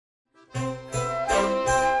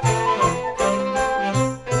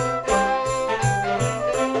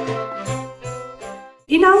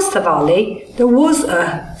Across the valley there was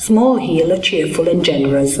a small hill, cheerful and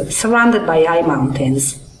generous, surrounded by high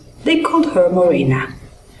mountains. They called her Morena.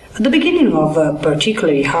 At the beginning of a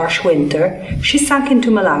particularly harsh winter, she sank into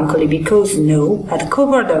melancholy because snow had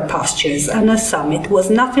covered her pastures and her summit was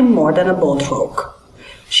nothing more than a bald rock.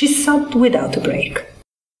 She sobbed without a break.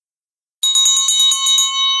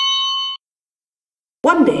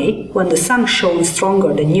 One day, when the sun shone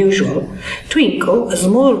stronger than usual, Twinkle, a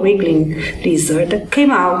small wriggling lizard, came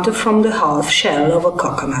out from the half shell of a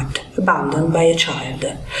coconut, abandoned by a child,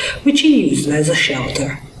 which he used as a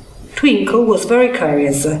shelter. Twinkle was very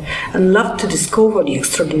curious and loved to discover the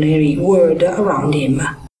extraordinary world around him.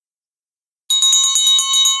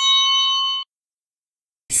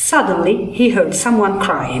 Suddenly he heard someone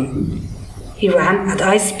crying. He ran at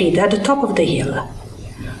high speed at the top of the hill.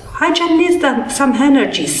 "I just need some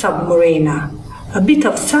energy," sobbed Morena. "A bit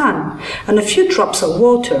of sun and a few drops of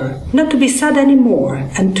water, not to be sad any more,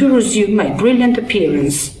 and to resume my brilliant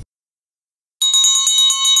appearance."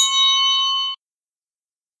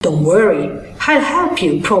 "Don't worry, I'll help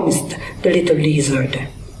you," promised the little lizard.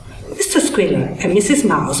 "Mr. Squirrel and Mrs.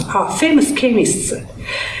 Mouse are famous chemists.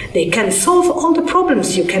 They can solve all the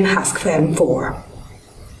problems you can ask them for."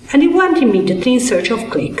 And he went immediately in search of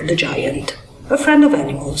Click the giant, a friend of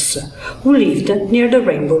animals, who lived near the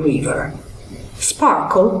Rainbow River.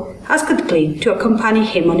 Sparkle asked Click to accompany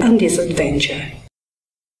him on this adventure.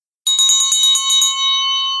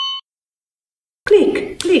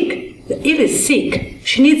 "Click, Click, the eel is sick.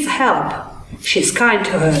 She needs help. She's kind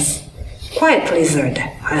to us." "Quiet, lizard,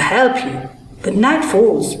 I'll help you. But night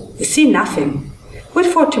falls. You see nothing. Wait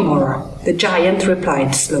for tomorrow," the giant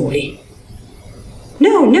replied slowly.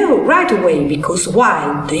 "No, no, right away, because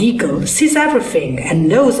Wild, the eagle, sees everything and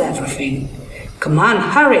knows everything. Come on,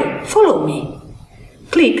 hurry, follow me."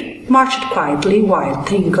 Click marched quietly while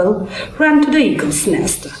Twinkle ran to the eagle's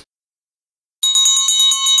nest.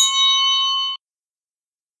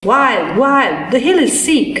 "Wild, Wild, the hill is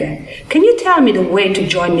sick. Can you tell me the way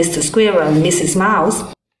to join Mr. Squirrel and Mrs. Mouse?"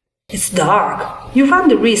 "It's dark. You run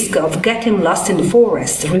the risk of getting lost in the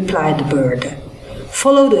forest," replied the bird.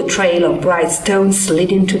 "Follow the trail of bright stones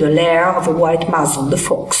leading to the lair of White Muzzle the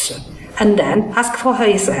fox, and then ask for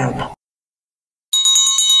his help."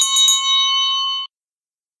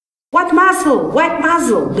 "White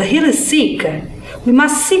Muzzle, the hill is sick. We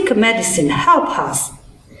must seek medicine. Help us."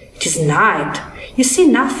 "It is night. You see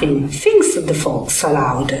nothing. Thinks the fox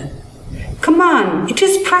aloud. Come on, it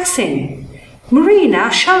is pressing. Morena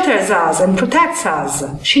shelters us and protects us.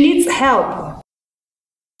 She needs help."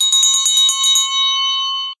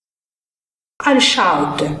 "I'll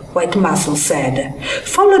shout," White Muzzle said.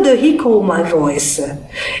 "Follow the echo of my voice.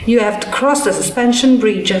 You have to cross the suspension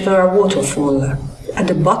bridge over a waterfall. At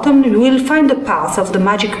the bottom you will find the path of the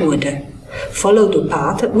magic wood. Follow the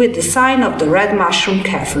path with the sign of the red mushroom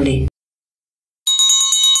carefully."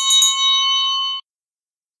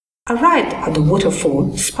 Arrived at the waterfall,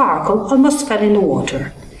 Sparkle almost fell in the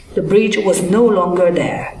water. The bridge was no longer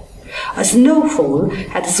there. A snowfall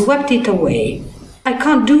had swept it away. "I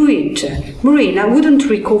can't do it. Morena wouldn't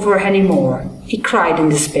recover any more," he cried in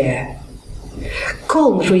despair.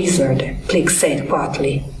 "Calm, lizard," Click said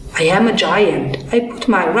quietly. "I am a giant. I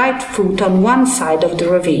put my right foot on one side of the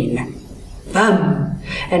ravine. Bum!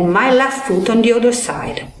 And my left foot on the other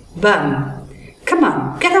side. Bum! Come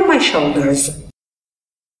on, get on my shoulders."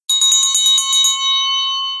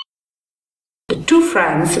 The two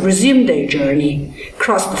friends resumed their journey,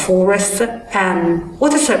 crossed the forest, and,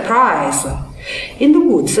 what a surprise! In the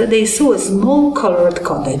woods they saw a small colored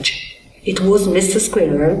cottage. It was Mr.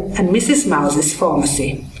 Squirrel and Mrs. Mouse's pharmacy.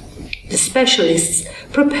 The specialists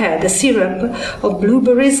prepared a syrup of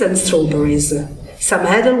blueberries and strawberries, some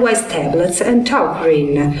Edelweiss tablets and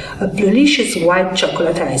Green, a delicious white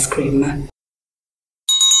chocolate ice cream.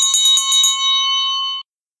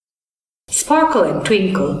 Sparkle and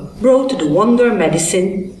Twinkle brought the wonder medicine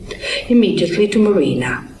immediately to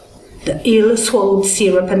Morena. The eel swallowed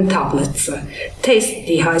syrup and tablets, tasted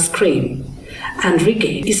the ice cream, and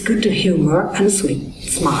regained his good humor and sweet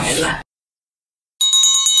smile.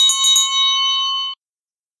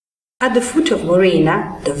 At the foot of Morena,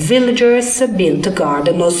 the villagers built a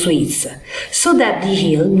garden of sweets, so that the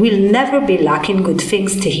hill will never be lacking good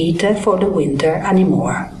things to eat for the winter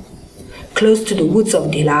anymore. Close to the Woods of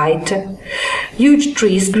Delight, huge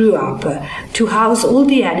trees grew up to house all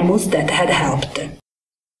the animals that had helped.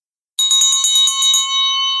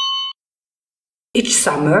 Each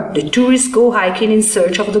summer, the tourists go hiking in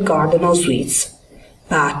search of the garden of sweets,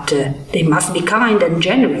 but they must be kind and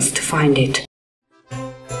generous to find it.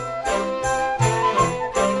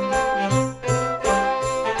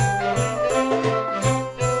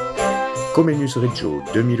 Comenus Regio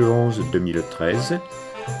 2011-2013,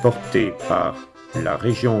 porté par la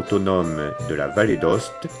région autonome de la Vallée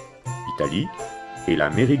d'Aoste, Italie, et la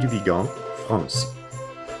mairie du Vigan, France.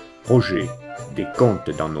 Projet des contes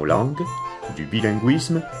dans nos langues, du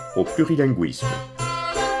bilinguisme au plurilinguisme.